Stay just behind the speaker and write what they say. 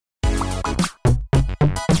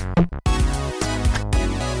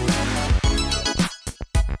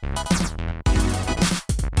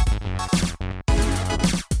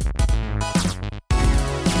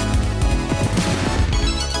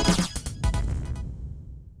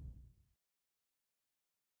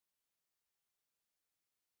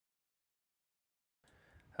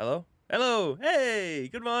Hello? Hello! Hey!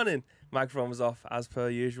 Good morning! Microphone was off as per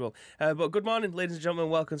usual. But good morning, ladies and gentlemen.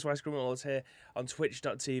 Welcome to Ice Cream Uploads here on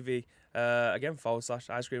twitch.tv. Again, /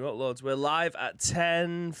 Ice Cream Uploads. We're live at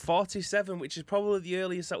 10:47, which is probably the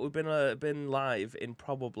earliest that we've been live in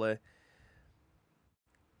probably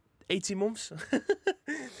 18 months.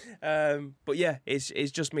 But yeah, it's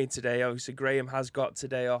just me today. Obviously, Graham has got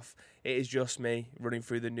today off. It is just me running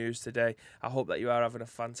through the news today. I hope that you are having a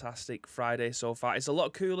fantastic Friday so far. It's a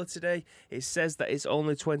lot cooler today. It says that it's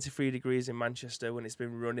only 23 degrees in Manchester when it's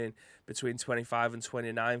been running between 25 and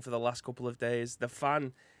 29 for the last couple of days. The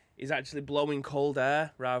fan is actually blowing cold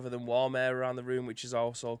air rather than warm air around the room, which is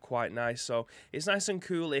also quite nice. So it's nice and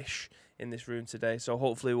coolish in this room today. So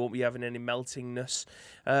hopefully we won't be having any meltingness.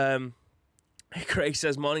 Craig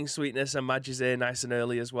says, morning sweetness, and Madge is here nice and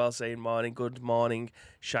early as well, saying morning. Good morning,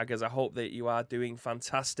 Shaggers. I hope that you are doing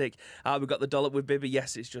fantastic. We've got the dollop with Bibby.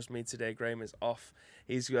 Yes, it's just me today. Graham is off.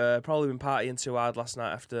 He's probably been partying too hard last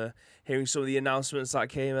night after hearing some of the announcements that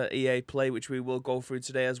came at EA Play, which we will go through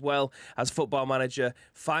today, as well as Football Manager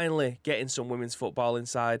finally getting some women's football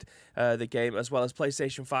inside the game, as well as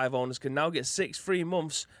PlayStation 5 owners can now get 6 free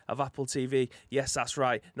months of Apple TV. Yes, that's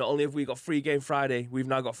right. Not only have we got Free Game Friday, we've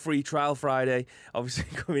now got Free Trial Friday. Obviously,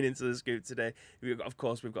 coming into the scoop today, we've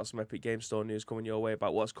got some Epic Game Store news coming your way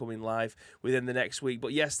about what's coming live within the next week.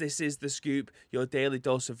 But yes, this is the scoop, your daily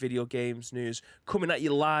dose of video games news, coming at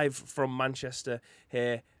you live from Manchester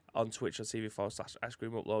here on twitch.tv / Ice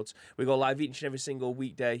Cream Uploads. We go live each and every single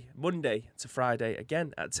weekday, Monday to Friday,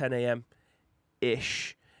 again at 10 a.m.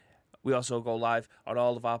 ish. We also go live on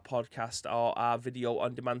all of our podcast or our video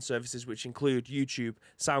on demand services, which include YouTube,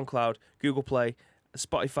 SoundCloud, Google Play,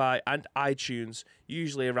 Spotify and iTunes,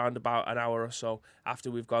 usually around about an hour or so after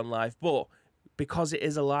we've gone live. But because it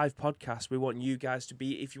is a live podcast, we want you guys to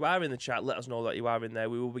be, if you are in the chat, let us know that you are in there.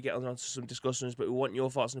 We will be getting onto some discussions, but we want your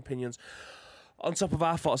thoughts and opinions on top of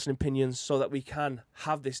our thoughts and opinions so that we can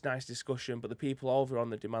have this nice discussion. But the people over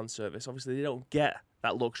on the demand service, obviously they don't get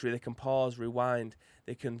that luxury. They can pause, rewind,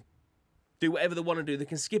 they can do whatever they want to do. They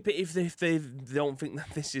can skip it if they don't think that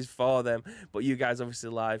this is for them. But you guys, obviously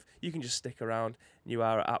live, you can just stick around. You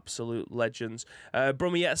are absolute legends.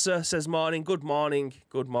 Brumietsa says morning. Good morning.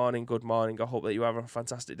 Good morning. Good morning. I hope that you have a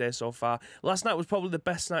fantastic day so far. Last night was probably the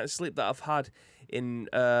best night of sleep that I've had in,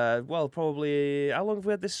 probably, how long have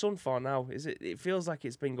we had this sun for now? It feels like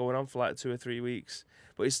it's been going on for like 2 or 3 weeks.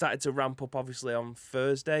 But it started to ramp up, obviously, on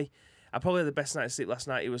Thursday. I probably had the best night of sleep last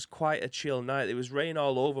night. It was quite a chill night. It was rain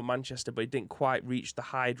all over Manchester, but it didn't quite reach the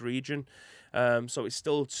Hyde region. So it's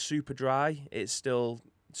still super dry. It's still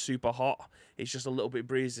super hot. It's just a little bit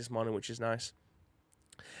breezy this morning, which is nice.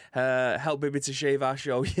 Help Bibby to shave our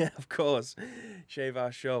show. Yeah, of course. Shave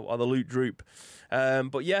our show, or the Loot Droop.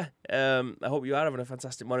 But yeah, I hope you are having a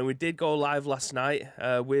fantastic morning. We did go live last night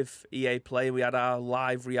with EA Play. We had our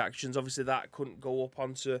live reactions. Obviously, that couldn't go up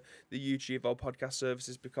onto the YouTube or podcast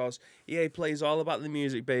services because EA Play is all about the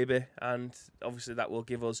music, baby. And obviously, that will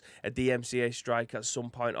give us a DMCA strike at some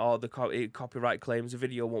point, or the copyright claims. The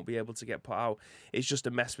video won't be able to get put out. It's just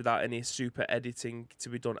a mess without any super editing to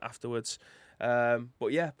be done afterwards.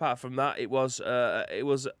 But yeah, apart from that, it was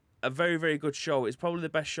a very, very good show. It's probably the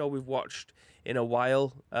best show we've watched in a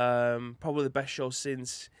while. Probably the best show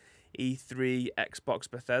since E3 Xbox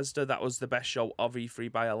Bethesda. That was the best show of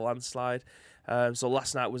E3 by a landslide. So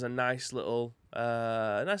last night was a nice little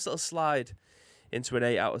slide into an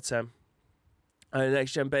 8 out of 10. And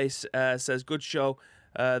Next Gen Base says good show.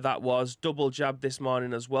 That was double jab this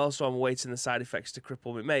morning as well. So I'm waiting the side effects to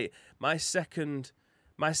cripple me, mate. My second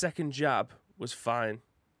jab was fine.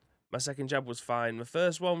 The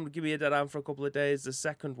first one would give me a dead arm for a couple of days. The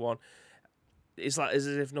second one, it's like as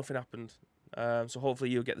if nothing happened. So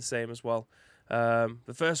hopefully you'll get the same as well.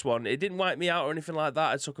 The first one, it didn't wipe me out or anything like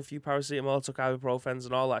that. I took a few paracetamol, took ibuprofens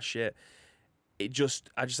and all that shit. I just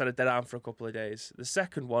had a dead arm for a couple of days. The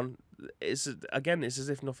second one, it's as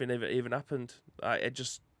if nothing even happened.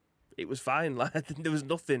 It was fine. Like there was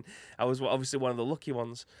nothing. I was obviously one of the lucky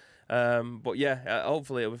ones. But yeah,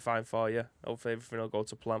 hopefully it'll be fine for you. Hopefully everything will go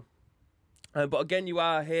to plan. But again, you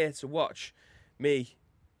are here to watch me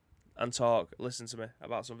and listen to me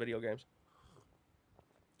about some video games.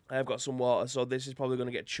 I've got some water, so this is probably going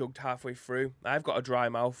to get chugged halfway through. I've got a dry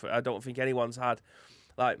mouth. I don't think anyone's had.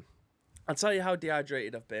 Like, I'll tell you how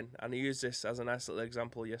dehydrated I've been, and I used this as a nice little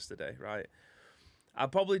example yesterday, right? I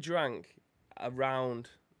probably drank around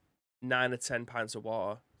 9 or 10 pints of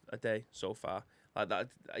water a day so far. Like that,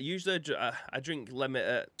 I drink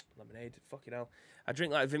lemonade. Fucking hell, I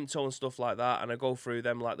drink like Vimto and stuff like that, and I go through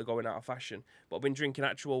them like they're going out of fashion. But I've been drinking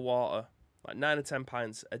actual water, like 9 or 10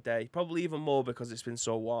 pints a day, probably even more because it's been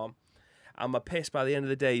so warm. and my piss by the end of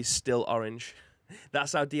the day is still orange.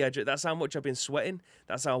 That's how dehydrated. That's how much I've been sweating.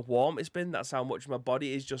 That's how warm it's been. That's how much my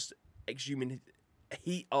body is just exhuming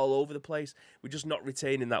heat all over the place. We're just not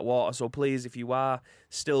retaining that water. So please, if you are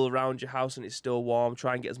still around your house and it's still warm,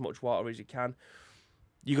 try and get as much water as you can.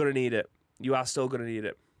 You're going to need it. You are still going to need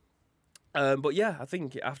it. But yeah, I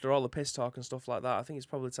think after all the piss talk and stuff like that, I think it's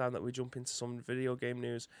probably time that we jump into some video game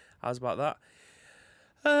news. How's about that?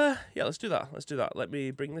 Yeah, let's do that. Let's do that. Let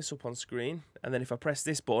me bring this up on screen. And then if I press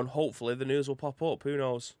this button, hopefully the news will pop up. Who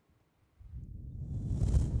knows?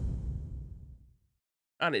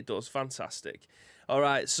 And it does. Fantastic. All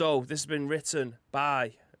right, so this has been written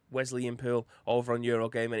by Wesley Impool over on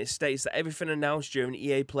Eurogame, and it states that everything announced during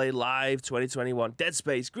EA Play Live 2021, Dead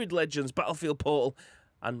Space, Grid Legends, Battlefield Portal,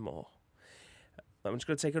 and more. I'm just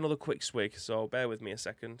going to take another quick swig, so bear with me a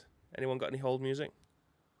second. Anyone got any hold music?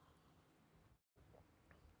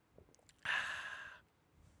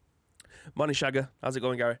 Morning, Shagger. How's it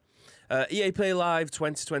going, Gary? EA Play Live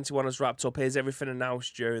 2021 has wrapped up. Here's everything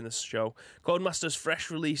announced during this show. Codemasters'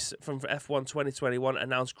 fresh release from F1 2021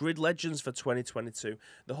 announced Grid Legends for 2022.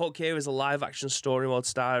 The hook here is a live-action story mode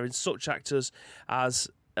starring such actors as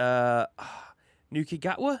Nuki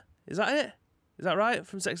Gatwa. Is that it? Is that right?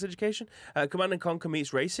 From Sex Education? Command & Conquer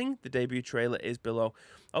Meets Racing. The debut trailer is below.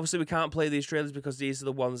 Obviously, we can't play these trailers because these are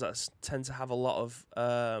the ones that tend to have a lot of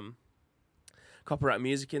copyright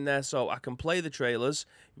music in there, so I can play the trailers,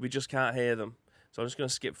 we just can't hear them. So I'm just going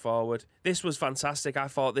to skip forward. This was fantastic. I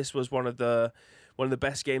thought this was one of the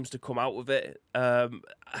best games to come out with it. The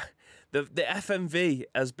FMV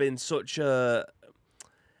has been such a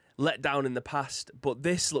letdown in the past, but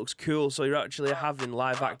this looks cool. So you're actually having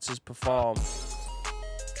live actors perform.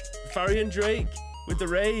 Farian Drake with the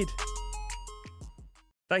raid.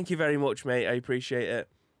 Thank you very much, mate. I appreciate it.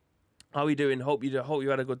 How are you doing? Hope you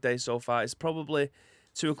had a good day so far. It's probably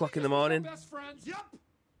 2 o'clock in the morning. Best friends. Yep.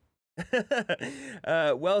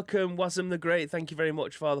 Welcome, Wasm the Great. Thank you very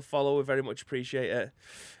much for the follow. We very much appreciate it.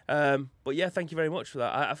 But yeah, thank you very much for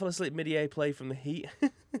that. I fell asleep mid-EA play from the heat.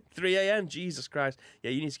 3 a.m. Jesus Christ.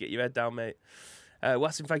 Yeah, you need to get your head down, mate.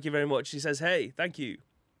 Wasm, thank you very much. He says, hey, thank you.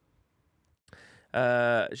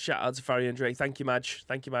 Shout out to Farian Drake. Thank you, Madge.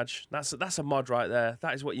 Thank you, Madge. That's a mod right there.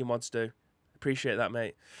 That is what your mods do. Appreciate that,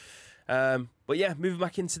 mate. But yeah, moving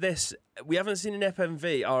back into this, we haven't seen an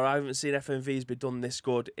FMV, or I haven't seen FMVs be done this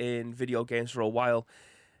good in video games for a while.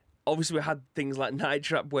 Obviously, we had things like Night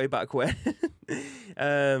Trap way back when.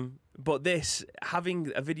 But this,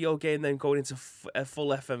 having a video game then going into a full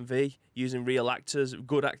FMV, using real actors,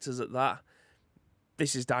 good actors at that,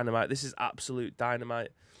 this is dynamite. This is absolute dynamite.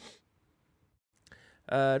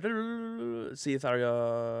 See if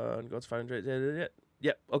Tharion, go to find it.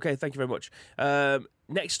 Yep. Okay. Thank you very much.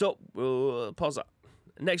 Next up, we'll pause that.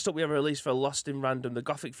 Next up, we have a release for Lost in Random, the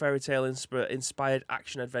Gothic fairy tale inspired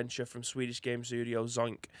action adventure from Swedish game studio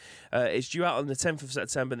Zonk. It's due out on the 10th of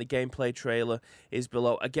September, and the gameplay trailer is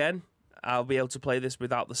below. Again, I'll be able to play this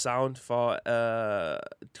without the sound for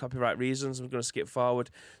copyright reasons. I'm going to skip forward.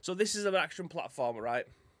 So this is an action platformer, right?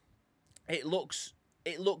 It looks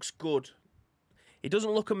good. It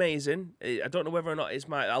doesn't look amazing. I don't know whether or not it's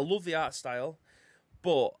I love the art style.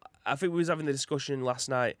 But I think we was having the discussion last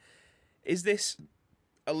night. Is this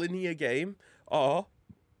a linear game? Or,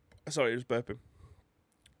 sorry, I was burping.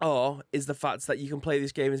 Or is the fact that you can play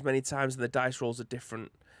this game as many times and the dice rolls are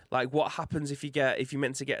different? Like, what happens if you're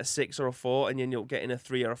meant to get a 6 or a 4 and you end up getting a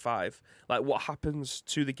 3 or a 5? Like, what happens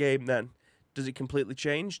to the game then? Does it completely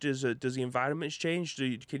change? Does the environments change?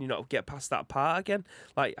 Can you not get past that part again?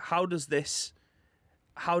 Like, how does this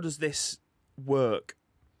work?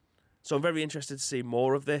 So I'm very interested to see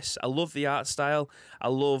more of this. I love the art style. I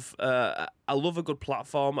love a good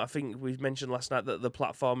platform. I think we mentioned last night that the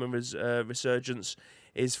platform resurgence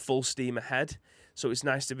is full steam ahead. So it's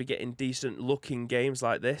nice to be getting decent looking games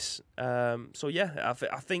like this. So yeah,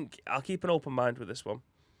 I think I'll keep an open mind with this one.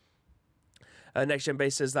 Next Gen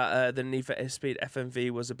Base says that the Need for Speed FMV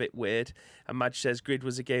was a bit weird. And Madge says Grid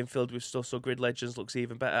was a game filled with stuff, so Grid Legends looks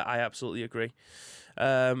even better. I absolutely agree.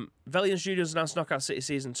 Valiant Studios announced Knockout City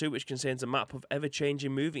Season 2, which contains a map of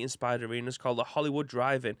ever-changing movie-inspired arenas called the Hollywood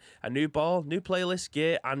Drive-In. A new ball, new playlist,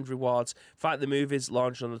 gear, and rewards. Fight the Movies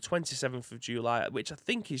launched on the 27th of July, which I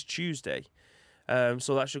think is Tuesday.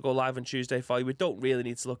 So that should go live on Tuesday for you. We don't really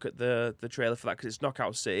need to look at the trailer for that because it's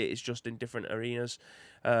Knockout City. It's just in different arenas.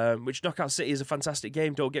 Which Knockout City is a fantastic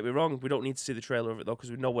game, don't get me wrong. We don't need to see the trailer of it though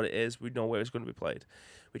because we know what it is. We know where it's going to be played,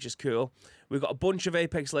 which is cool. We've got a bunch of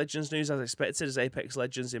Apex Legends news as expected, as Apex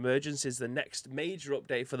Legends Emergence is the next major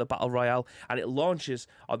update for the Battle Royale, and it launches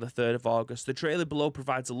on the 3rd of August. The trailer below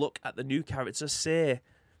provides a look at the new character, Say.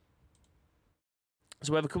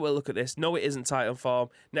 So we have a quick look at this. No, it isn't Titan form.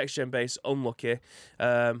 Next gen base, unlucky.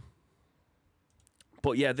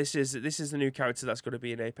 But yeah, this is the new character that's going to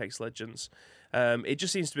be in Apex Legends. It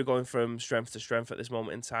just seems to be going from strength to strength at this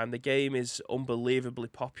moment in time. The game is unbelievably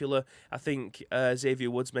popular. I think Xavier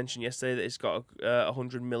Woods mentioned yesterday that it's got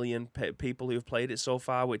 100 million people who have played it so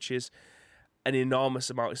far, which is an enormous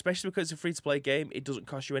amount, especially because it's a free-to-play game. It doesn't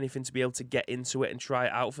cost you anything to be able to get into it and try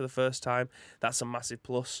it out for the first time. That's a massive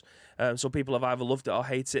plus. So people have either loved it or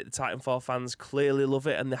hate it. The Titanfall fans clearly love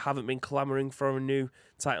it, and they haven't been clamouring for a new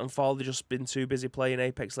Titanfall. They've just been too busy playing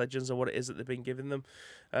Apex Legends and what it is that they've been giving them.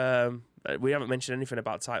 We haven't mentioned anything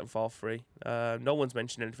about Titanfall 3. No one's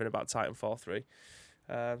mentioned anything about Titanfall 3.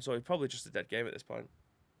 So it's probably just a dead game at this point.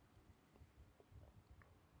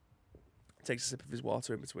 Takes a sip of his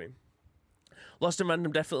water in between. Lost in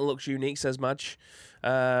Random definitely looks unique, says Madge.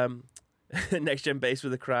 Next gen base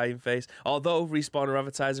with a crying face. Although Respawn are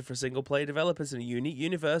advertising for single-player developers in a unique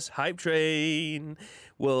universe, hype train.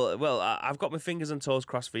 Well, I've got my fingers and toes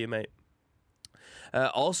crossed for you, mate.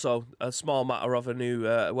 Also, a small matter of a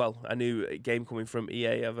new game coming from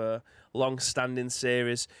EA of a long-standing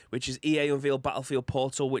series, which is EA unveiled Battlefield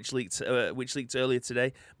Portal, which leaked earlier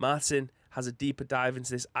today. Martin has a deeper dive into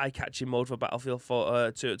this eye-catching mode for Battlefield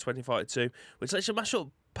 2042, which lets you mash up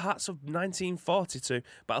parts of 1942,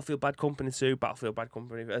 Battlefield Bad Company 2,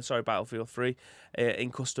 Battlefield 3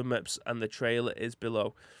 in custom maps, and the trailer is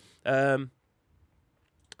below. I'm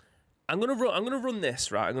gonna run this,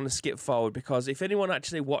 right. I'm gonna skip forward because if anyone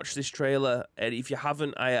actually watched this trailer, and if you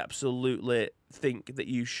haven't, I absolutely think that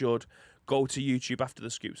you should go to YouTube after the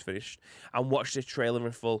scoop's finished and watch this trailer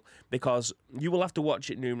in full, because you will have to watch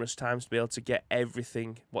it numerous times to be able to get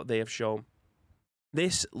everything what they have shown.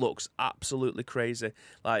 This looks absolutely crazy.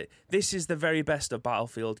 Like, this is the very best of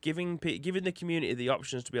Battlefield, giving the community the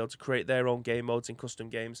options to be able to create their own game modes in custom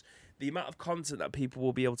games. The amount of content that people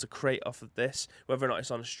will be able to create off of this, whether or not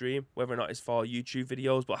it's on a stream, whether or not it's for YouTube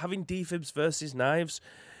videos, but having defibs versus knives,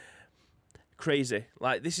 crazy.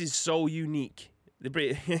 Like, this is so unique. They're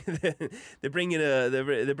bringing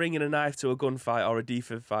a knife to a gunfight or a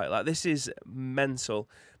defib fight. Like, this is mental.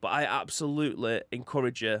 But I absolutely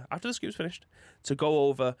encourage you, after the scoop's finished, to go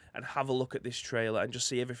over and have a look at this trailer and just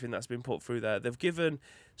see everything that's been put through there. They've given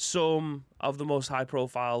some of the most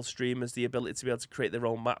high-profile streamers the ability to be able to create their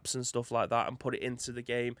own maps and stuff like that and put it into the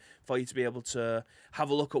game for you to be able to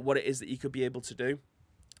have a look at what it is that you could be able to do.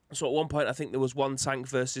 So at one point, I think there was one tank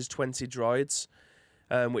versus 20 droids.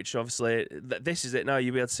 Which obviously, this is it now,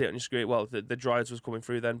 you'll be able to see it on your screen. Well, the droids was coming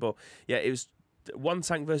through then, but yeah, it was one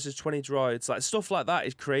tank versus 20 droids. Like, stuff like that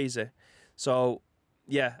is crazy. So,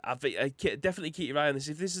 yeah, I definitely keep your eye on this.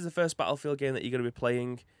 If this is the first Battlefield game that you're going to be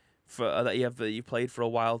playing, that you've played for a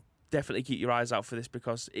while, definitely keep your eyes out for this,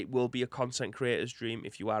 because it will be a content creator's dream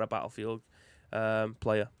if you are a Battlefield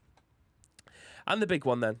player. And the big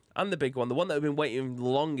one, the one that we've been waiting the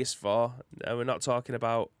longest for, we're not talking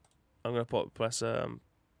about. I'm going to press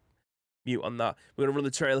mute on that. We're going to run the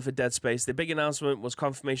trailer for Dead Space. The big announcement was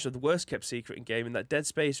confirmation of the worst kept secret in gaming, that Dead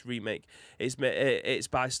Space remake it's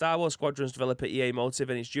by Star Wars Squadron's developer EA Motive,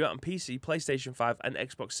 and it's due out on PC, PlayStation 5 and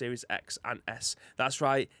Xbox Series X and S. That's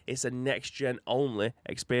right, it's a next-gen only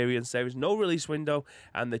experience. There is no release window,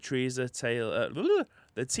 and the teaser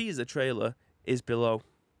trailer is below.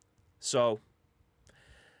 So,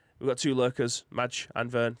 we've got two lurkers, Madge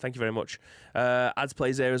and Vern. Thank you very much. Ads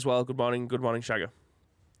plays there as well. Good morning, Shagger.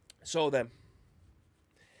 So then,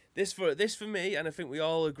 this for me, and I think we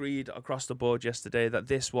all agreed across the board yesterday that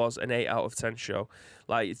this was an 8 out of 10 show.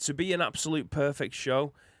 Like, to be an absolute perfect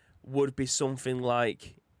show would be something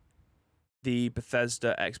like the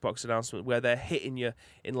Bethesda Xbox announcement, where they're hitting you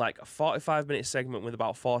in like a 45-minute segment with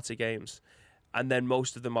about 40 games. And then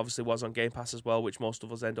most of them obviously was on Game Pass as well, which most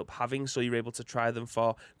of us end up having. So you're able to try them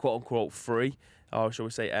for quote-unquote free, or shall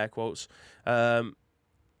we say air quotes.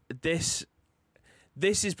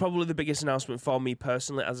 This is probably the biggest announcement for me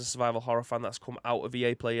personally as a survival horror fan that's come out of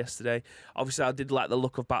EA Play yesterday. Obviously, I did like the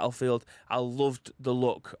look of Battlefield. I loved the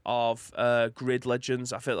look of Grid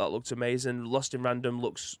Legends. I felt that looked amazing. Lost in Random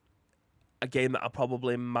looks a game that I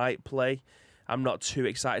probably might play. I'm not too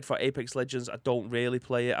excited for Apex Legends. I don't really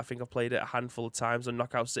play it. I think I've played it a handful of times, and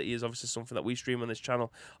Knockout City is obviously something that we stream on this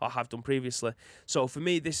channel, or have done previously. So for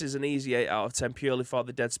me, this is an easy 8 out of 10, purely for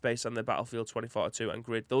the Dead Space and the Battlefield 2042 and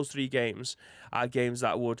Grid. Those three games are games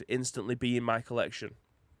that would instantly be in my collection.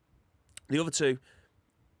 The other two,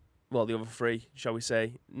 well, the other three, shall we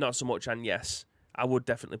say, not so much, and yes, I would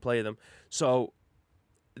definitely play them. So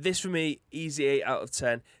this for me, easy 8 out of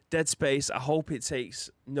 10. Dead Space, I hope it takes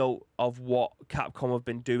note of what Capcom have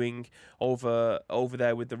been doing over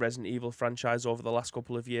there with the Resident Evil franchise over the last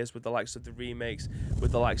couple of years, with the likes of the remakes,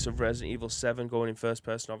 with the likes of Resident Evil 7 going in first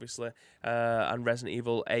person, obviously, and Resident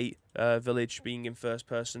Evil 8 Village being in first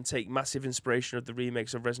person. Take massive inspiration of the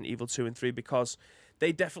remakes of Resident Evil 2 and 3, because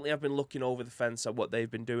they definitely have been looking over the fence at what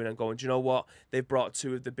they've been doing and going, do you know what? They've brought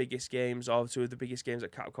two of the biggest games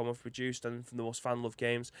that Capcom have produced and from the most fan-loved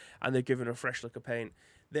games, and they've given a fresh look of paint.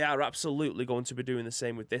 They are absolutely going to be doing the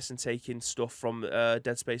same with this and taking stuff from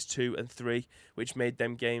Dead Space 2 and 3, which made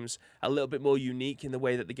them games a little bit more unique in the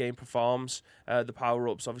way that the game performs. The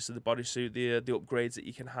power-ups, obviously the bodysuit, the upgrades that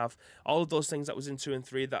you can have. All of those things that was in 2 and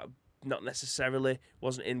 3 that not necessarily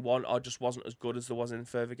wasn't in 1 or just wasn't as good as there was in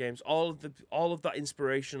further games. All of that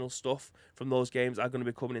inspirational stuff from those games are going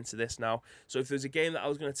to be coming into this now. So if there's a game that I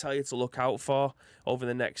was going to tell you to look out for over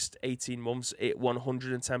the next 18 months, it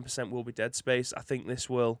 110% will be Dead Space. I think this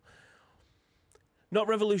will not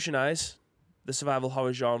revolutionise the survival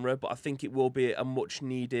horror genre, but I think it will be a much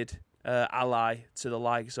needed ally to the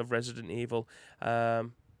likes of Resident Evil.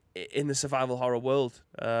 In the survival horror world,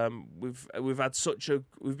 we've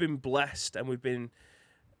been blessed, and we've been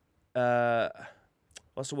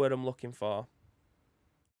what's the word I'm looking for?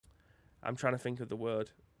 I'm trying to think of the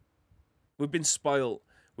word. We've been spoilt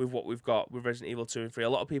with what we've got with Resident Evil 2 and 3. A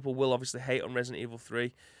lot of people will obviously hate on Resident Evil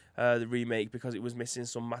 3, the remake, because it was missing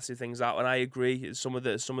some massive things out, and I agree. Some of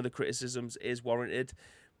the criticisms is warranted.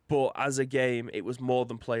 But as a game, it was more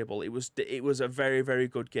than playable. It was a very, very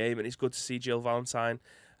good game, and it's good to see Jill Valentine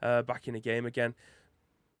back in the game again.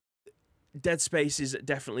 Dead Space is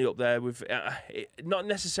definitely up there with not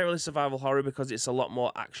necessarily survival horror, because it's a lot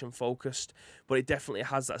more action focused, but it definitely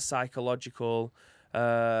has that psychological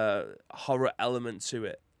horror element to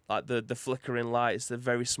it. Like the flickering lights, the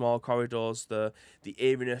very small corridors, the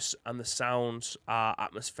eeriness and the sounds are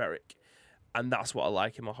atmospheric. And that's what I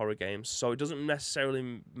like in my horror games. So it doesn't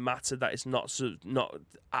necessarily matter that it's not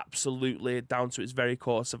absolutely down to its very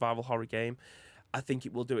core survival horror game. I think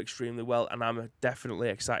it will do extremely well, and I'm definitely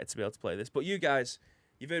excited to be able to play this. But you guys,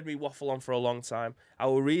 you've heard me waffle on for a long time. I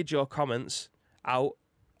will read your comments out.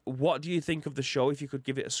 What do you think of the show, if you could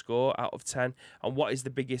give it a score out of 10? And what is the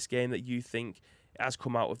biggest game that you think has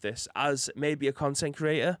come out of this? As maybe a content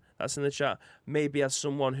creator, that's in the chat, maybe as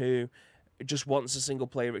someone who just wants a single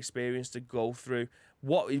player experience to go through.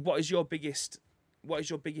 What is your biggest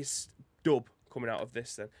dub coming out of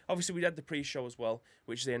this then? Obviously we had the pre-show as well,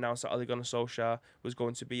 which they announced that Ole Gunnar Solskjaer was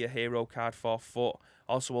going to be a hero card for FUT,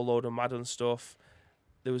 also a load of Madden stuff.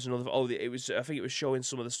 There was another I think it was showing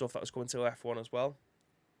some of the stuff that was coming to F1 as well.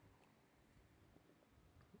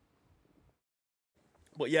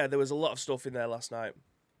 But yeah, there was a lot of stuff in there last night.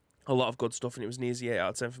 A lot of good stuff, and it was an easy 8 out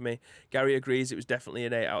of 10 for me. Gary agrees it was definitely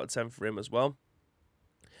an 8 out of 10 for him as well.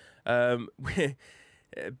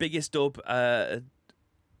 Biggest dub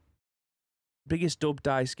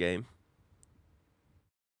dice game.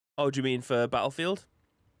 Oh, do you mean for Battlefield?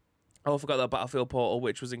 Oh, I forgot that Battlefield Portal,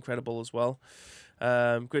 which was incredible as well.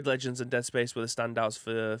 Grid Legends and Dead Space were the standouts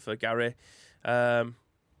for Gary.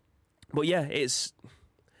 But yeah, it's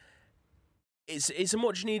a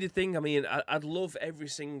much needed thing. I mean, I'd love every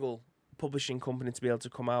single publishing company to be able to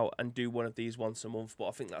come out and do one of these once a month, but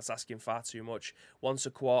I think that's asking far too much. Once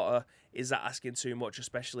a quarter, is that asking too much,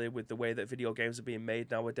 especially with the way that video games are being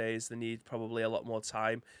made nowadays? They need probably a lot more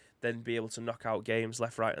time than be able to knock out games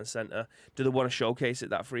left, right and centre. Do they want to showcase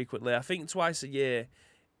it that frequently? I think twice a year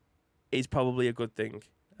is probably a good thing.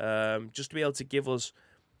 Just to be able to give us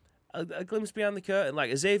a glimpse behind the curtain.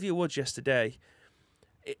 Like Xavier Woods yesterday,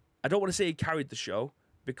 I don't want to say he carried the show,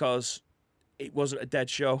 because it wasn't a dead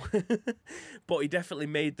show, but he definitely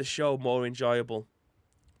made the show more enjoyable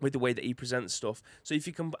with the way that he presents stuff. So if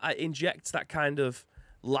you can inject that kind of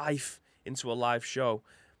life into a live show,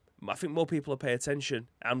 I think more people will pay attention.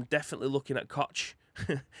 I'm definitely looking at Koch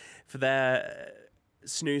for their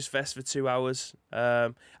snooze fest for 2 hours.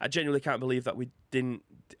 I genuinely can't believe that we didn't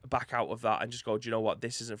back out of that and just go, do you know what,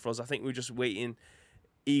 this isn't for us. I think we're just waiting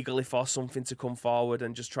eagerly for something to come forward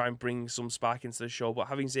and just try and bring some spark into the show. But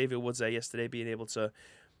having Xavier Woods there yesterday, being able to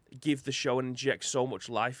give the show and inject so much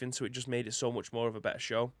life into it, just made it so much more of a better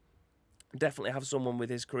show. Definitely have someone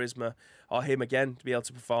with his charisma, or him again, to be able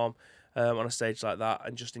to perform on a stage like that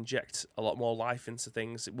and just inject a lot more life into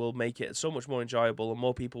things. It will make it so much more enjoyable, and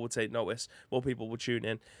more people will take notice, more people will tune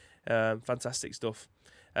in. Fantastic stuff.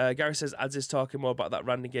 Gary says, Ads is talking more about that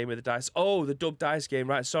random game with the dice. Oh, the dub dice game,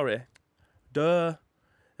 right, sorry. Duh.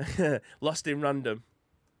 Lost in random.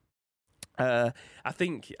 I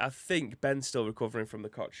think Ben's still recovering from the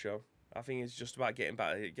Koch show. I think it's just about getting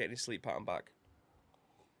his sleep pattern back.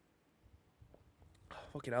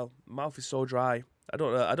 fucking hell, mouth is so dry. I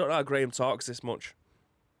don't know how Graham talks this much.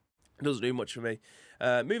 It doesn't do much for me.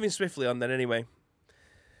 Moving swiftly on then anyway.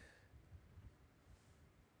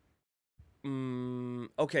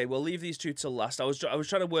 Okay, we'll leave these two till last. I was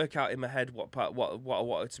trying to work out in my head what I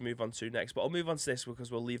wanted to move on to next, but I'll move on to this because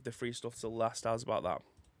we'll leave the free stuff till last. How's about that?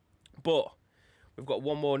 But we've got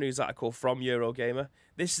one more news article from Eurogamer.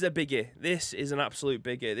 This is a biggie. This is an absolute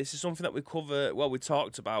biggie. This is something that we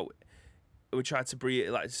talked about. We tried to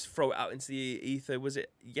throw it out into the ether. Was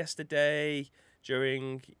it yesterday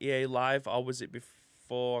during EA Live, or was it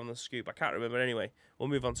before on the Scoop? I can't remember. Anyway, we'll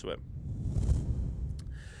move on to it.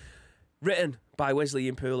 Written by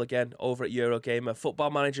Wesley Impool again over at Eurogamer.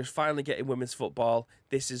 Football Manager is finally getting women's football.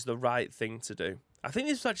 This is the right thing to do. I think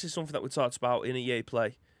this is actually something that we talked about in EA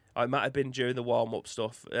Play. Or it might have been during the warm-up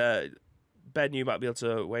stuff. Ben, you might be able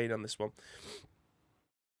to weigh in on this one.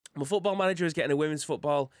 Well, Football Manager is getting a women's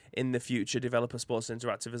football in the future, developer Sports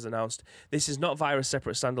Interactive has announced. This is not via a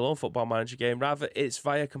separate standalone Football Manager game, rather it's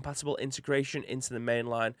via compatible integration into the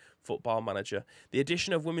mainline Football Manager. The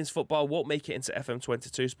addition of women's football won't make it into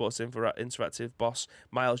FM22, Sports Interactive boss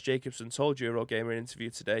Miles Jacobson told Eurogamer in an interview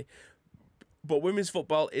today. But women's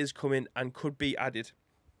football is coming and could be added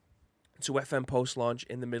to FM post-launch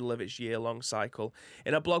in the middle of its year-long cycle.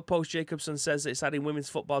 In a blog post, Jacobson says that it's adding women's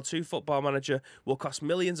football to Football Manager will cost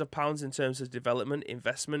millions of pounds in terms of development,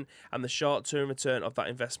 investment, and the short-term return of that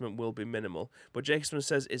investment will be minimal. But Jacobson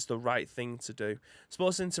says it's the right thing to do.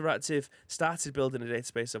 Sports Interactive started building a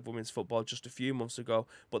database of women's football just a few months ago,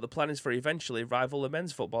 but the plan is for eventually rival the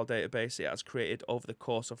men's football database it has created over the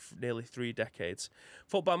course of nearly 3 decades.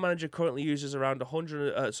 Football Manager currently uses around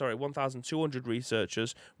 1,200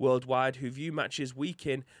 researchers worldwide who view matches week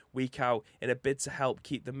in, week out in a bid to help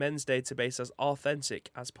keep the men's database as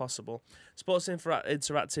authentic as possible. Sports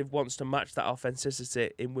Interactive wants to match that authenticity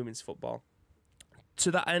in women's football.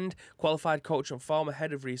 To that end, qualified coach and former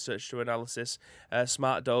head of research to analysis,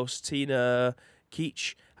 Smart Dose, Tina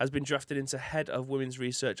Keach, has been drafted into head of women's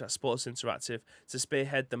research at Sports Interactive to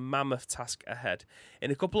spearhead the mammoth task ahead. In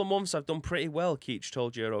a couple of months, I've done pretty well, Keach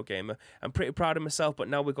told Eurogamer. I'm pretty proud of myself, but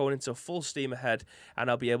now we're going into full steam ahead, and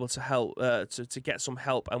I'll be able to help to get some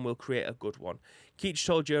help, and we'll create a good one. Keach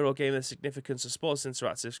told Eurogamer the significance of Sports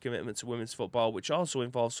Interactive's commitment to women's football, which also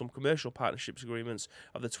involves some commercial partnerships agreements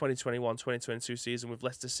of the 2021-2022 season with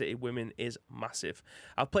Leicester City women, is massive.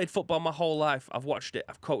 I've played football my whole life. I've watched it.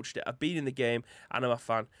 I've coached it. I've been in the game, and I'm a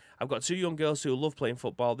fan. I've got 2 young girls who love playing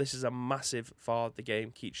football. This is a massive for the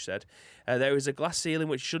game, Keach said. There is a glass ceiling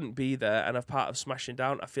which shouldn't be there, and as part of smashing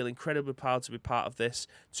down, I feel incredibly proud to be part of this,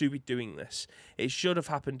 to be doing this. It should have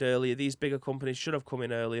happened earlier. These bigger companies should have come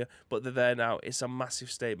in earlier, but they're there now. It's a massive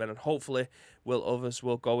statement, and hopefully others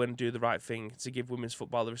will go and do the right thing to give women's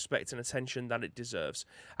football the respect and attention that it deserves.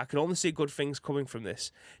 I can only see good things coming from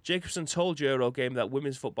this. Jacobson told Eurogamer that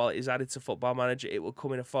women's football is added to Football Manager. It will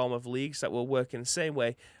come in a form of leagues that will work in the same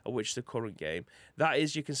way of which the current game. That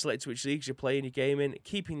is, you can select which leagues you play in your game in,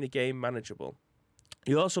 keeping the game manageable.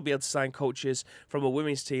 You'll also be able to sign coaches from a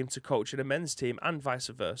women's team to coach in a men's team and vice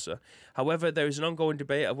versa. However, there is an ongoing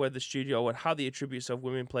debate of whether the studio and how the attributes of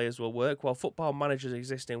women players will work. While Football Manager's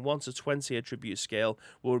existing 1 to 20 attribute scale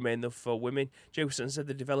will remain for women, Jacobson said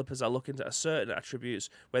the developers are looking at certain attributes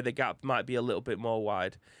where the gap might be a little bit more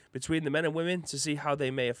wide between the men and women to see how they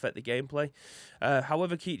may affect the gameplay.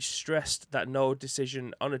 However, Keach stressed that no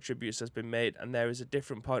decision on attributes has been made and there is a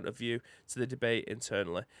different point of view to the debate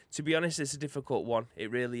internally. To be honest, it's a difficult one. It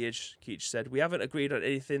really is, Keach said. We haven't agreed on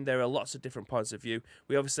anything. There are lots of different points of view.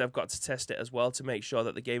 We obviously have got to test it as well to make sure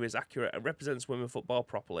that the game is accurate and represents women football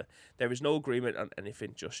properly. There is no agreement on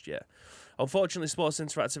anything just yet. Unfortunately, Sports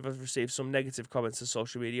Interactive has received some negative comments on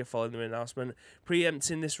social media following the announcement.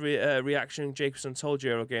 Preempting this reaction, Jacobson told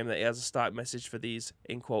Eurogamer that he has a stark message for these,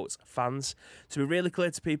 in quotes, fans. To be really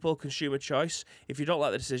clear to people, consumer choice. If you don't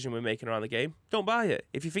like the decision we're making around the game, don't buy it.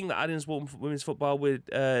 If you think that adding women's football would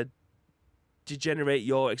degenerate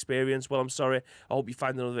your experience, well, I'm sorry. I hope you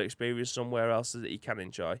find another experience somewhere else that you can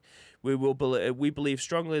enjoy. We believe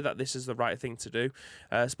strongly that this is the right thing to do.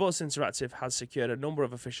 Sports Interactive has secured a number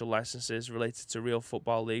of official licenses related to real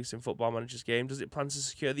football leagues in Football Manager's game. Does it plan to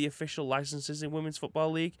secure the official licenses in Women's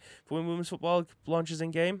Football League for when women's football launches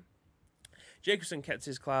in game? Jacobson kept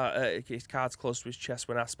his cards close to his chest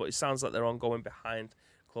when asked, but it sounds like they're ongoing behind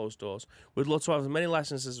closed doors. We'd love to have as many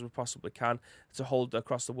licenses as we possibly can to hold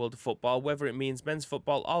across the world of football, whether it means men's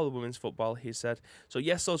football or women's football, he said. So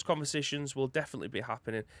yes, those conversations will definitely be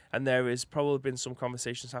happening, and there is probably been some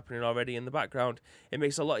conversations happening already in the background. It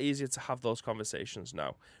makes it a lot easier to have those conversations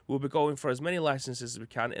now. We'll be going for as many licenses as we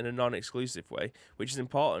can in a non-exclusive way, which is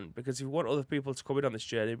important, because if we want other people to come in on this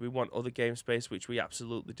journey, we want other game space, which we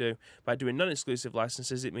absolutely do. By doing non-exclusive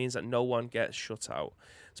licenses, it means that no one gets shut out.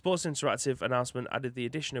 Sports Interactive announcement added the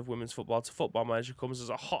addition of women's football to Football Manager comes as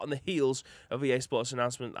a hot on the heels of EA Sports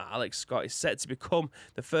announcement that Alex Scott is set to become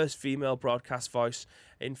the first female broadcast voice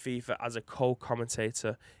in FIFA as a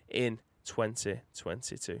co-commentator in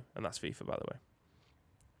 2022. And that's FIFA, by the way.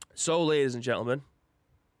 So, ladies and gentlemen,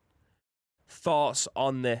 thoughts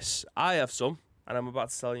on this? I have some, and I'm about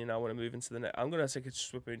to tell you now when I move into the next. I'm going to take a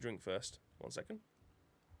swipping drink first. 1 second.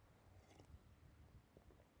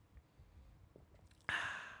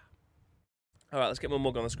 All right, let's get my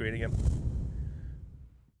mug on the screen again.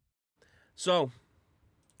 So,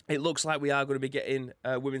 it looks like we are going to be getting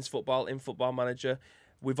women's football in Football Manager.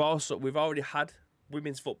 We've already had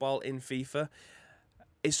women's football in FIFA.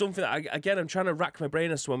 It's something that, I'm trying to rack my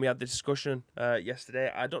brain as to when we had the discussion yesterday.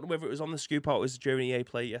 I don't know whether it was on the scoop or it was during EA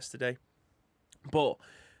Play yesterday. But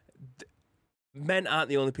men aren't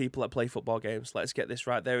the only people that play football games. Let's get this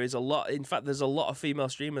right. There is a lot. In fact, there's a lot of female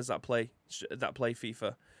streamers that play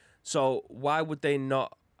FIFA. So why would they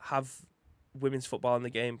not have women's football in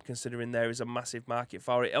the game, considering there is a massive market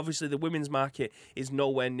for it? Obviously, the women's market is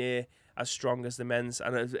nowhere near as strong as the men's,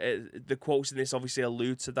 and the quotes in this obviously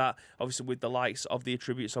allude to that. Obviously, with the likes of the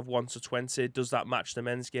attributes of 1 to 20, does that match the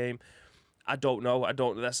men's game? I don't know.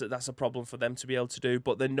 That's a problem for them to be able to do.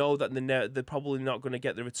 But they know that they're probably not going to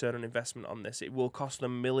get the return on investment on this. It will cost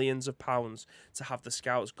them millions of pounds to have the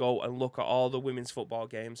scouts go and look at all the women's football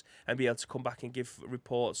games and be able to come back and give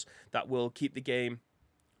reports that will keep the game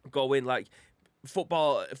going. Like,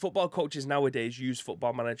 football coaches nowadays use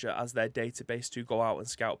Football Manager as their database to go out and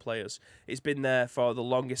scout players. It's been there for the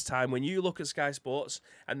longest time. When you look at Sky Sports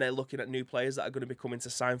and they're looking at new players that are going to be coming to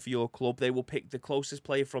sign for your club, they will pick the closest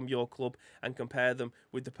player from your club and compare them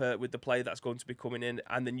with the player that's going to be coming in,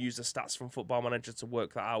 and then use the stats from Football Manager to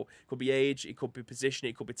work that out. It could be age, it could be position,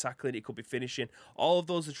 it could be tackling, it could be finishing. All of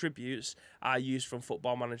those attributes are used from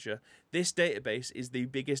Football Manager. This database is the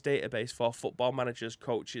biggest database for football managers,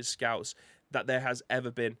 coaches, scouts that there has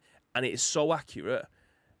ever been, and it is so accurate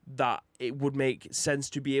that it would make sense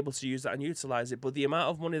to be able to use that and utilize it. But the amount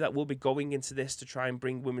of money that will be going into this to try and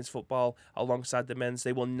bring women's football alongside the men's,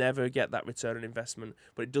 they will never get that return on investment.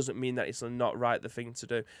 But it doesn't mean that it's not the thing to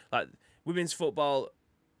do. Like, women's football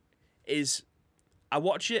is, I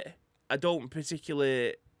watch it, I don't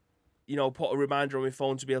particularly put a reminder on my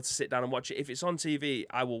phone to be able to sit down and watch it. If it's on TV,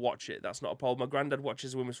 I will watch it. That's not a problem. My granddad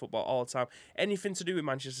watches women's football all the time. Anything to do with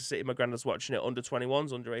Manchester City, my granddad's watching it. Under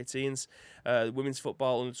 21s, under 18s, women's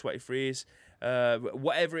football, under 23s,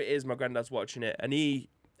 whatever it is, my granddad's watching it, and he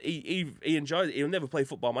enjoys it. He'll never play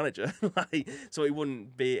Football Manager, so it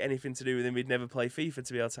wouldn't be anything to do with him. He'd never play FIFA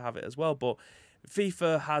to be able to have it as well. But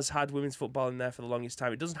FIFA has had women's football in there for the longest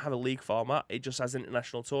time. It doesn't have a league format. It just has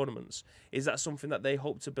international tournaments. Is that something that they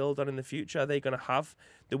hope to build on in the future? Are they going to have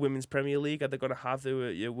the Women's Premier League? Are they going to have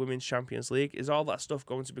the Women's Champions League? Is all that stuff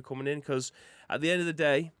going to be coming in? Because at the end of the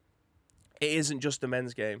day, it isn't just a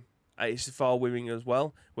men's game. It's for women as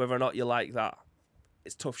well. Whether or not you like that,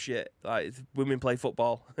 it's tough shit. Like, women play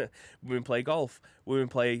football, women play golf, women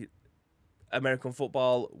play American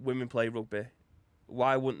football, women play rugby.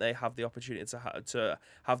 Why wouldn't they have the opportunity to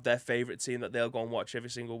have their favourite team that they'll go and watch every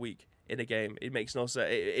single week in a game? It makes no sense.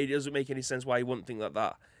 It doesn't make any sense why you wouldn't think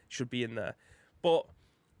that should be in there. But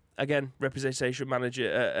again, representation matters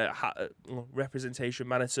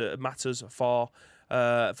for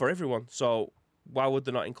everyone. So why would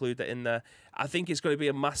they not include that in there? I think it's going to be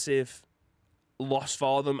a massive loss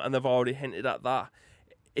for them, and they've already hinted at that.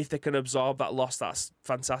 If they can absorb that loss, that's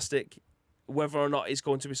fantastic. Whether or not it's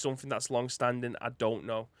going to be something that's long-standing, I don't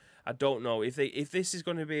know. If this is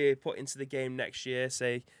going to be put into the game next year,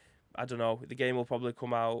 say, I don't know, the game will probably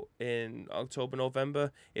come out in October,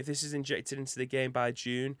 November. If this is injected into the game by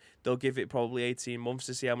June, they'll give it probably 18 months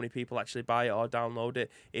to see how many people actually buy it or download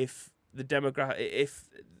it. If the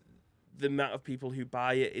amount of people who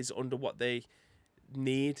buy it is under what they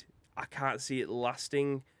need, I can't see it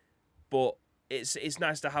lasting. But it's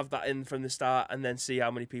nice to have that in from the start and then see how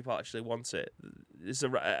many people actually want it. It's the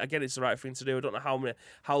right thing to do. I don't know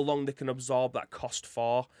how long they can absorb that cost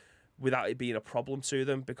for without it being a problem to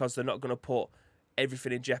them, because they're not going to put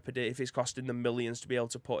everything in jeopardy. If it's costing them millions to be able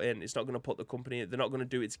to put in, it's not going to put the company. They're not going to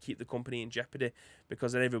do it to keep the company in jeopardy,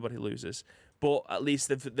 because then everybody loses. But at least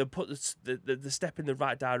they've put the step in the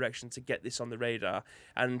right direction to get this on the radar.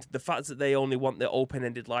 And the fact that they only want the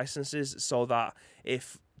open-ended licenses, so that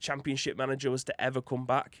if Championship Manager was to ever come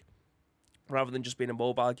back, rather than just being a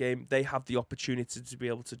mobile game, they have the opportunity to be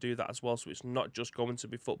able to do that as well. So it's not just going to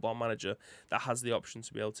be Football Manager that has the option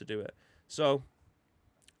to be able to do it. So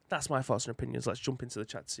that's my thoughts and opinions. Let's jump into the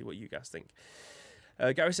chat to see what you guys think.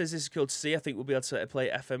 Gary says, this is cool to see. I think we'll be able to play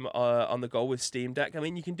FM on the go with Steam Deck. I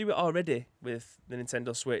mean, you can do it already with the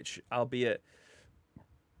Nintendo Switch, albeit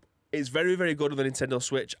it's very, very good on the Nintendo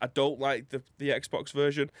Switch. I don't like the Xbox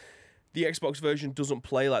version. The Xbox version doesn't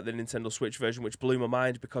play like the Nintendo Switch version, which blew my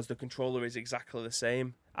mind because the controller is exactly the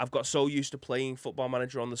same. I've got so used to playing Football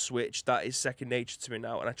Manager on the Switch, that is second nature to me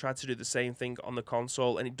now, and I tried to do the same thing on the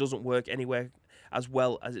console, and it doesn't work anywhere as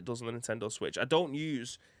well as it does on the Nintendo Switch. I don't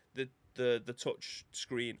use the touch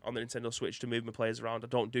screen on the Nintendo Switch to move my players around. I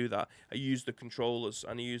don't do that. I use the controllers,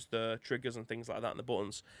 and I use the triggers and things like that and the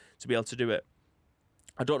buttons to be able to do it.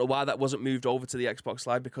 I don't know why that wasn't moved over to the Xbox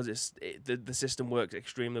Live, because the system works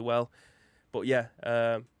extremely well. But yeah,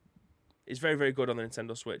 it's very, very good on the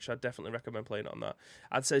Nintendo Switch. I'd definitely recommend playing it on that.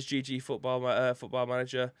 Ad says GG Football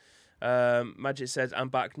Manager. Magic says, I'm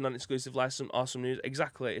back, non-exclusive license, awesome news.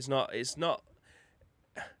 Exactly. It's not.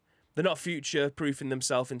 They're not future-proofing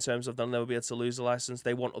themselves in terms of they'll never be able to lose a license.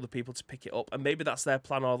 They want other people to pick it up. And maybe that's their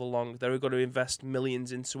plan all along. They're going to invest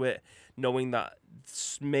millions into it, knowing that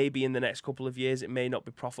maybe in the next couple of years it may not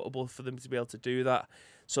be profitable for them to be able to do that.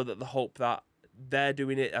 So that the hope that they're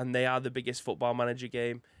doing it and they are the biggest Football Manager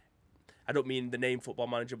game. I don't mean the name Football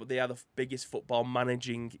Manager, but they are the biggest football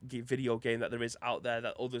managing video game that there is out there,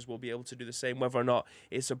 that others will be able to do the same. Whether or not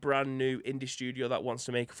it's a brand new indie studio that wants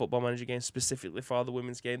to make a Football Manager game specifically for the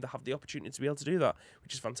women's game, they have the opportunity to be able to do that,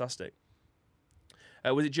 which is fantastic.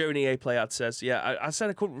 Was it Jeremy EA Play Ad says, yeah, I said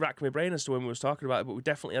I couldn't rack my brain as to when we was talking about it, but we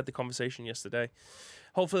definitely had the conversation yesterday.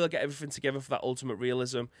 Hopefully they'll get everything together for that ultimate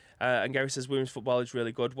realism. And Gary says, women's football is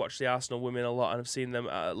really good. Watch the Arsenal women a lot, and I've seen them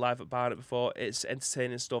live at Barnet before. It's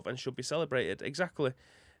entertaining stuff and should be celebrated. Exactly.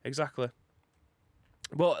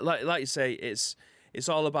 But like you say, it's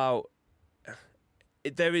all about...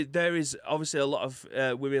 There is obviously a lot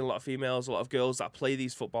of women, a lot of females, a lot of girls that play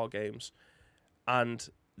these football games, and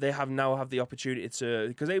they now have the opportunity to,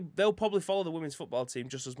 because they'll probably follow the women's football team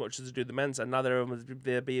just as much as they do the men's, and now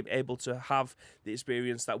they'll be able to have the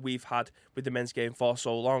experience that we've had with the men's game for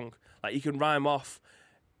so long. Like, you can rhyme off.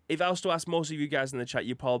 If I was to ask most of you guys in the chat,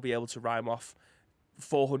 you'd probably be able to rhyme off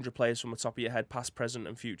 400 players from the top of your head, past, present,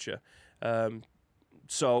 and future.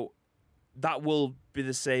 So that will be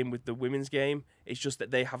the same with the women's game. It's just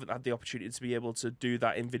that they haven't had the opportunity to be able to do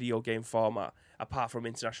that in video game format, apart from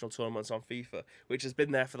international tournaments on FIFA, which has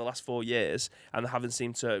been there for the last 4 years, and they haven't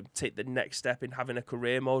seemed to take the next step in having a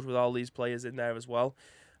career mode with all these players in there as well.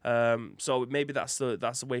 So maybe that's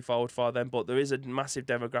the way forward for them. But there is a massive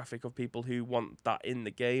demographic of people who want that in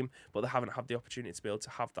the game, but they haven't had the opportunity to be able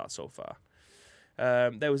to have that so far.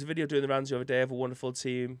 There was a video doing the rounds the other day of a wonderful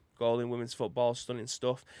team, goal in women's football, stunning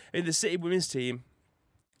stuff. I mean, the City women's team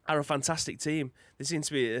are a fantastic team. They seem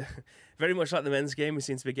to be very much like the men's game. We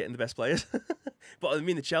seem to be getting the best players. But I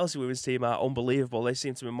mean, the Chelsea women's team are unbelievable. They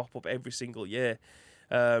seem to be mop up every single year.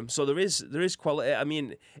 So there is quality. I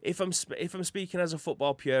mean, if I'm speaking as a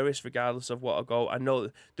football purist, regardless of what I go, I know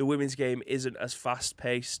the women's game isn't as fast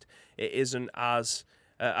paced. It isn't as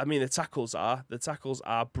I mean, the tackles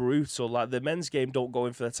are brutal. Like, the men's game don't go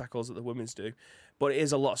in for the tackles that the women's do, but it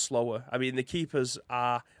is a lot slower. I mean, the keepers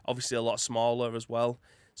are obviously a lot smaller as well.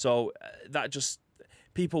 So that just,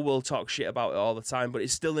 people will talk shit about it all the time, but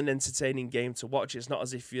it's still an entertaining game to watch. It's not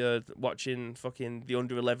as if you're watching fucking the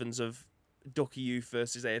under-11s of Ducky Youth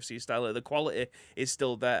versus AFC Stella. The quality is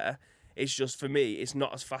still there. It's just, for me, it's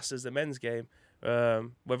not as fast as the men's game.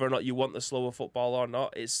 Whether or not you want the slower football or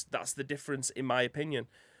not, that's the difference in my opinion.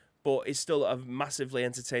 But it's still a massively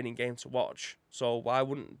entertaining game to watch. So why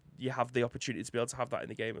wouldn't you have the opportunity to be able to have that in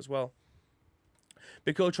the game as well?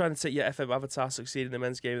 Because trying to take your FM avatar, succeed in the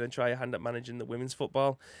men's game, and then try your hand at managing the women's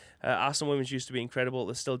football. Arsenal women's used to be incredible.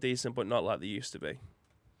 They're still decent, but not like they used to be.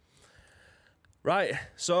 Right,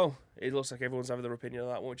 so it looks like everyone's having their opinion on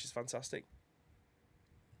that one, which is fantastic.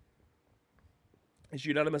 It's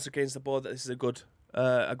unanimous against the board that this is a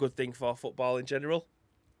good thing for football in general.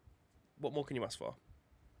 What more can you ask for?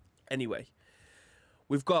 Anyway,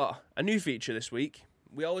 we've got a new feature this week.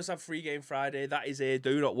 We always have Free Game Friday. That is here.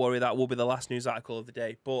 Do not worry, that will be the last news article of the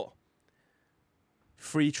day. But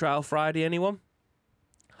Free Trial Friday, anyone?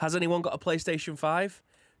 Has anyone got a PlayStation 5?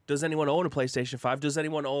 Does anyone own a PlayStation 5? Does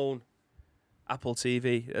anyone own Apple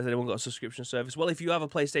TV. Has anyone got a subscription service? Well, if you have a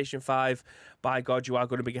PlayStation 5, by God, you are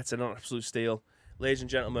going to be getting an absolute steal. Ladies and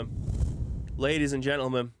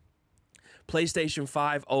gentlemen, PlayStation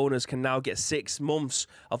 5 owners can now get 6 months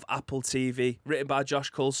of Apple TV, written by Josh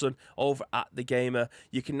Coulson over at The Gamer.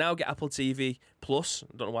 You can now get Apple TV Plus.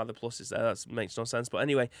 I don't know why the Plus is there. That makes no sense. But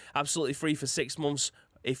anyway, absolutely free for 6 months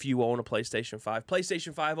if you own a PlayStation 5.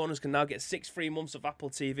 PlayStation 5 owners can now get 6 free months of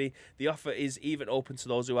Apple TV. The offer is even open to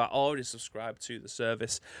those who are already subscribed to the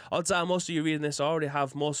service. Odds are most of you reading this already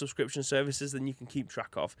have more subscription services than you can keep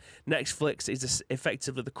track of. Netflix is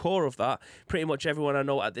effectively the core of that. Pretty much everyone I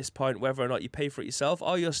know at this point, whether or not you pay for it yourself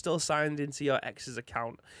or you're still signed into your ex's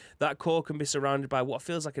account. That core can be surrounded by what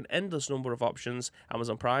feels like an endless number of options.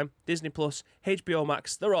 Amazon Prime, Disney Plus, HBO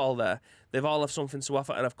Max, they're all there. They've all have something to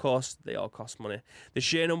offer, and of course, they all cost money. The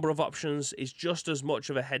sheer number of options is just as much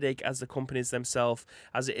of a headache as the companies themselves,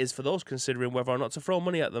 as it is for those considering whether or not to throw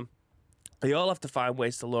money at them. They all have to find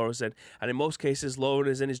ways to lure us in, and in most cases, luring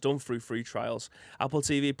us in is done through free trials. Apple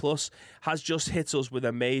TV Plus has just hit us with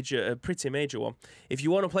a pretty major one. If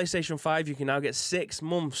you want a PlayStation 5, you can now get 6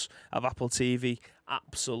 months of Apple TV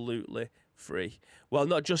absolutely free. Well,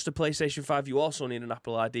 not just a PlayStation 5, you also need an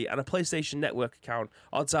Apple ID and a PlayStation Network account.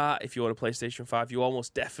 Odds are, if you own a PlayStation 5, you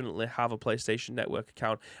almost definitely have a PlayStation Network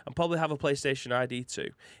account and probably have a PlayStation ID too.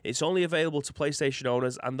 It's only available to PlayStation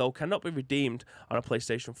owners and though cannot be redeemed on a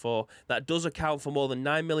PlayStation 4. That does account for more than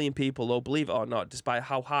 9 million people, though, believe it or not, despite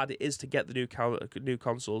how hard it is to get the new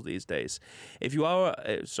consoles these days. If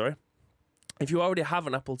you already have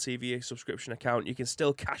an Apple TV subscription account, you can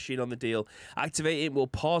still cash in on the deal. Activating it will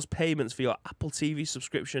pause payments for your Apple TV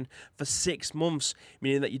subscription for 6 months,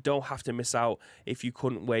 meaning that you don't have to miss out if you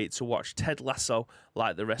couldn't wait to watch Ted Lasso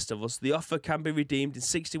like the rest of us. The offer can be redeemed in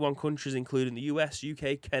 61 countries, including the US,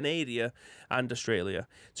 UK, Canada, and Australia.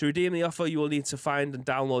 To redeem the offer, you will need to find and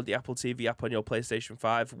download the Apple TV app on your PlayStation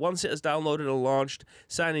 5. Once it has downloaded and launched,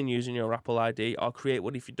 sign in using your Apple ID or create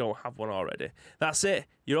one if you don't have one already. That's it.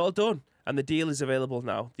 You're all done. And the deal is available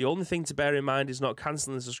now. The only thing to bear in mind is not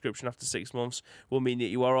cancelling the subscription after 6 months will mean that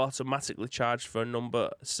you are automatically charged for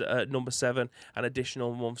number 7 and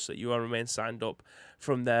additional months that you will remain signed up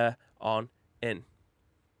from there on in.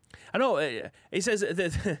 I know it says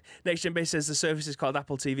the Next Gen Base says the service is called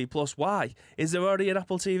Apple TV Plus. Why? Is there already an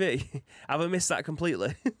Apple TV? Have I missed that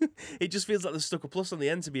completely? It just feels like they've stuck a plus on the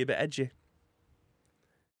end to be a bit edgy.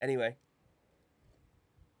 Anyway.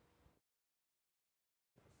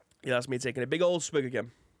 Yeah, that's me taking a big old swig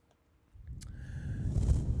again.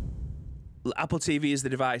 Apple TV is the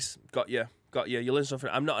device. Got you. You learn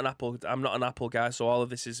something. I'm not an Apple guy, so all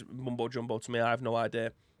of this is mumbo jumbo to me. I have no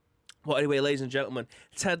idea. Well, anyway, ladies and gentlemen,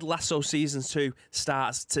 Ted Lasso Season 2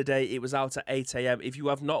 starts today. It was out at 8 a.m. If you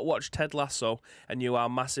have not watched Ted Lasso and you are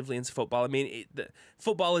massively into football, I mean,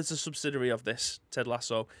 football is a subsidiary of this, Ted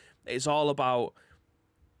Lasso. It's all about...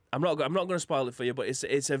 I'm not going to spoil it for you, but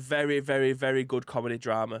it's a very, very, very good comedy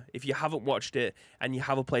drama. If you haven't watched it and you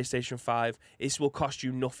have a PlayStation 5, this will cost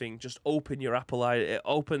you nothing. Just open your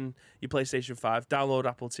PlayStation 5, download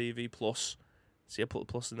Apple TV Plus. See, I put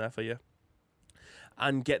the plus in there for you.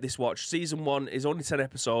 And get this watched. Season 1 is only 10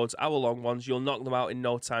 episodes, hour-long ones. You'll knock them out in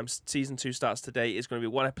no time. Season 2 starts today. It's going to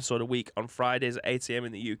be 1 episode a week on Fridays at 8 a.m.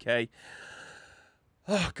 in the UK.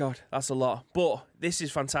 Oh, God, that's a lot. But this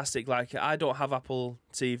is fantastic. Like, I don't have Apple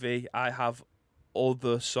TV. I have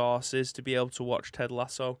other sources to be able to watch Ted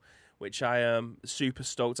Lasso, which I am super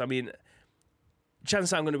stoked. I mean,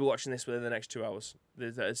 chances I'm going to be watching this within the next 2 hours.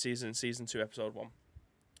 The season 2, episode 1.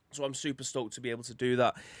 So I'm super stoked to be able to do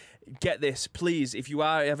that. Get this, please. If you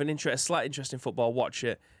have a slight interest in football, watch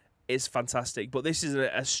it. It's fantastic, but this is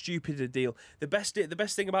a stupid deal. The best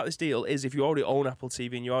thing about this deal is if you already own Apple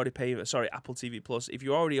TV and you already pay Apple TV Plus. If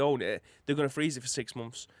you already own it, they're going to freeze it for 6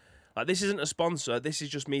 months. Like, this isn't a sponsor. This is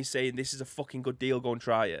just me saying this is a fucking good deal. Go and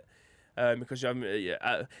try it, because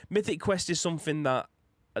Mythic Quest is something that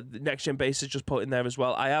the Next Gen Base has just put in there as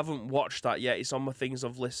well. I haven't watched that yet. It's on my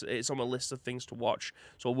list. It's on my list of things to watch,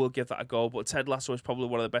 so we'll give that a go. But Ted Lasso is probably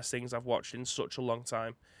one of the best things I've watched in such a long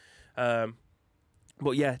time.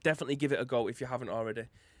 But yeah, definitely give it a go if you haven't already.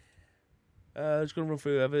 Just going to run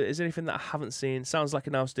through. Is there anything that I haven't seen? Sounds like a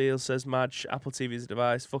nice deal, says Madge. Apple TV's a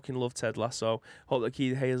device. Fucking love Ted Lasso. Hope that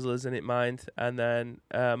Keith Hazel is in it, mind. And then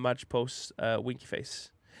Madge posts winky face.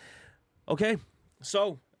 Okay,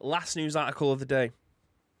 so last news article of the day.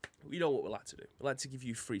 You know what we like to do. We like to give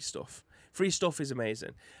you free stuff. Free stuff is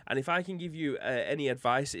amazing. And if I can give you any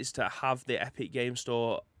advice, is to have the Epic Game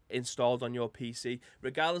Store installed on your PC,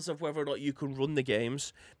 regardless of whether or not you can run the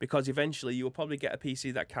games, because eventually you will probably get a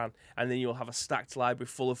PC that can, and then you'll have a stacked library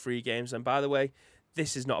full of free games. And by the way,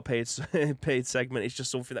 this is not a paid segment. It's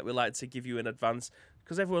just something that we like to give you in advance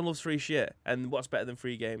because everyone loves free shit. And what's better than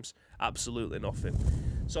free games? Absolutely nothing.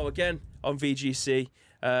 So again, on VGC,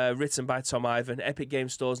 written by Tom Ivan, Epic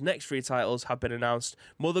Games Store's next 3 titles have been announced.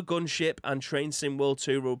 Mother Gunship and Train Sim World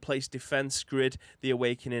 2 will replace Defense Grid, The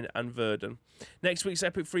Awakening, and Verdun. Next week's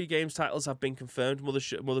Epic free games titles have been confirmed. Mother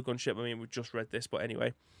Gunship, I mean, we've just read this, but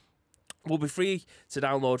anyway, will be free to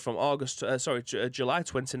download from July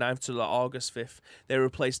 29th to August 5th. They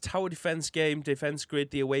replace tower defense game Defense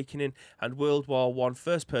Grid, The Awakening, and World War I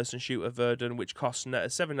first-person shooter Verdun, which costs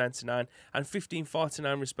 $7.99 and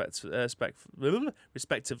 $15.49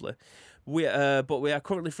 respectively. But we are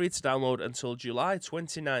currently free to download until July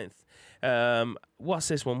 29th. What's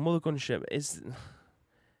this one? Mother Gunship is.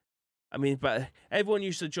 I mean, but everyone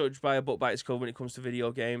used to judge by a book by its cover when it comes to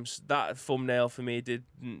video games. That thumbnail for me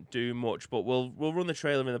didn't do much, but we'll run the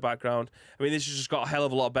trailer in the background. I mean, this has just got a hell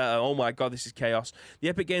of a lot better. Oh my god, this is chaos. The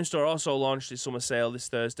Epic Games Store also launched its summer sale this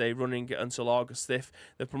Thursday, running until August 5th.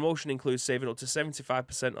 The promotion includes saving up to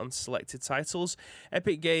 75% on selected titles.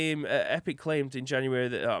 Epic claimed in January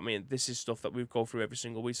that, I mean, this is stuff that we go through every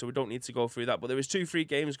single week, so we don't need to go through that. But there is 2 free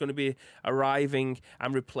games going to be arriving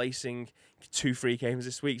and replacing 2 free games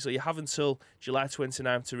this week. So you have until July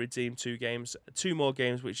 29th to redeem 2 games. 2 more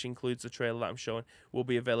games, which includes the trailer that I'm showing, will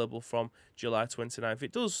be available from July 29th.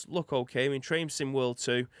 It does look okay. I mean, Train Sim World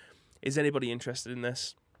 2. Is anybody interested in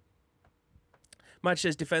this? Madge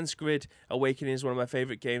says Defense Grid Awakening is one of my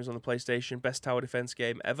favourite games on the PlayStation. Best tower defense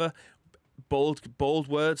game ever. Bold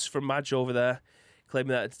words from Madge over there,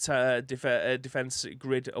 claiming that Defense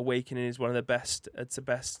Grid Awakening is one of the best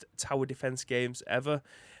tower defense games ever.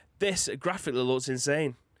 This graphically looks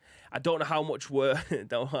insane. I don't know how much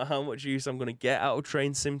don't know how much use I'm going to get out of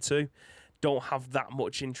Train Sim 2. Don't have that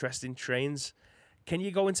much interest in trains. Can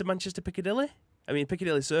you go into Manchester Piccadilly? I mean,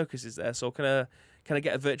 Piccadilly Circus is there, so can I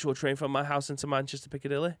get a virtual train from my house into Manchester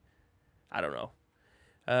Piccadilly? I don't know.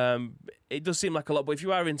 It does seem like a lot, but if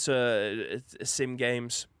you are into sim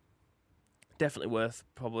games, definitely worth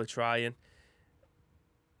probably trying.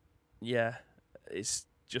 Yeah, it's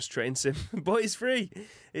just Train Sim, but it's free.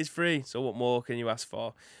 It's free, so what more can you ask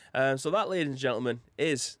for? So that, ladies and gentlemen,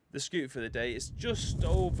 is the scoop for the day. It's just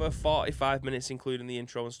over 45 minutes, including the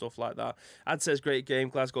intro and stuff like that. Ad says, great game.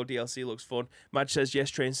 Glasgow DLC looks fun. Madge says, yes,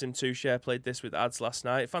 Train Sim 2 share played this with ads last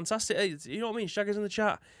night. Fantastic. Hey, you know what I mean? Shagger's in the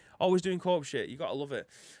chat. Always doing co-op shit. You got to love it.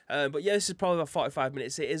 But yeah, this is probably about 45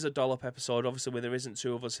 minutes. It is a dollop episode. Obviously, when there isn't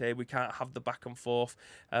 2 of us here, we can't have the back and forth.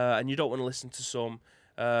 And you don't want to listen to some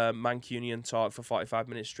Mancunian talk for 45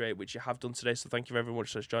 minutes straight, which you have done today, so thank you very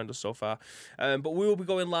much that's joined us so far. But we will be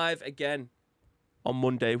going live again on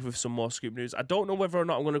Monday with some more Scoop News. I don't know whether or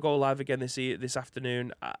not I'm going to go live again this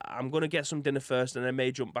afternoon. I'm going to get some dinner first and then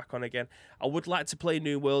may jump back on again. I would like to play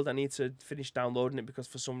New World. I need to finish downloading it because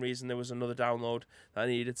for some reason there was another download that I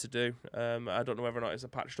needed to do. I don't know whether or not it's a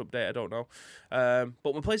patched update. I don't know.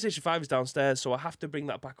 But my PlayStation 5 is downstairs, so I have to bring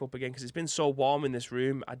that back up again because it's been so warm in this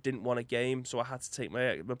room. I didn't want a game, so I had to take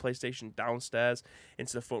my PlayStation downstairs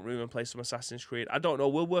into the front room and play some Assassin's Creed. I don't know.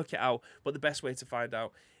 We'll work it out, but the best way to find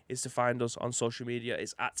out is to find us on social media.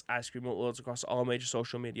 It's at Ice Cream Uploads across all major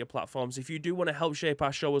social media platforms. If you do want to help shape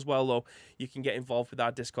our show as well, though, you can get involved with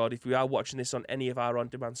our Discord. If you are watching this on any of our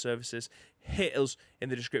on-demand services, hit us in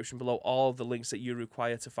the description below. All of the links that you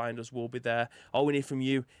require to find us will be there. All we need from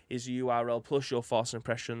you is a URL plus your thoughts and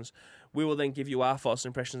impressions. We will then give you our thoughts and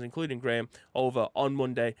impressions, including Graham, over on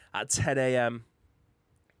Monday at 10 a.m.-ish.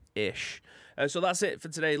 So that's it for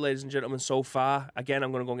today, ladies and gentlemen, so far. Again,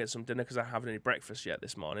 I'm going to go and get some dinner because I haven't had any breakfast yet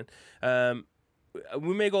this morning.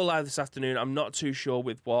 We may go live this afternoon. I'm not too sure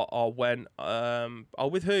with what or when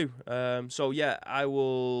or with who. So, yeah, I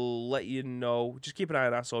will let you know. Just keep an eye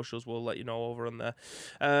on our socials. We'll let you know over on there.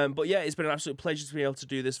 But, yeah, it's been an absolute pleasure to be able to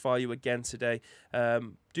do this for you again today.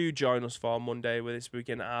 Do join us for Monday with this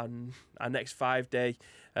weekend, our next 5-day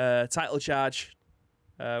title charge.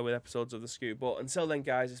 With episodes of The Scoop. But until then,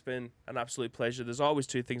 guys, it's been an absolute pleasure. There's always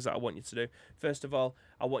 2 things that I want you to do. First of all,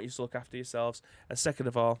 I want you to look after yourselves. And second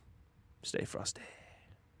of all, stay frosty.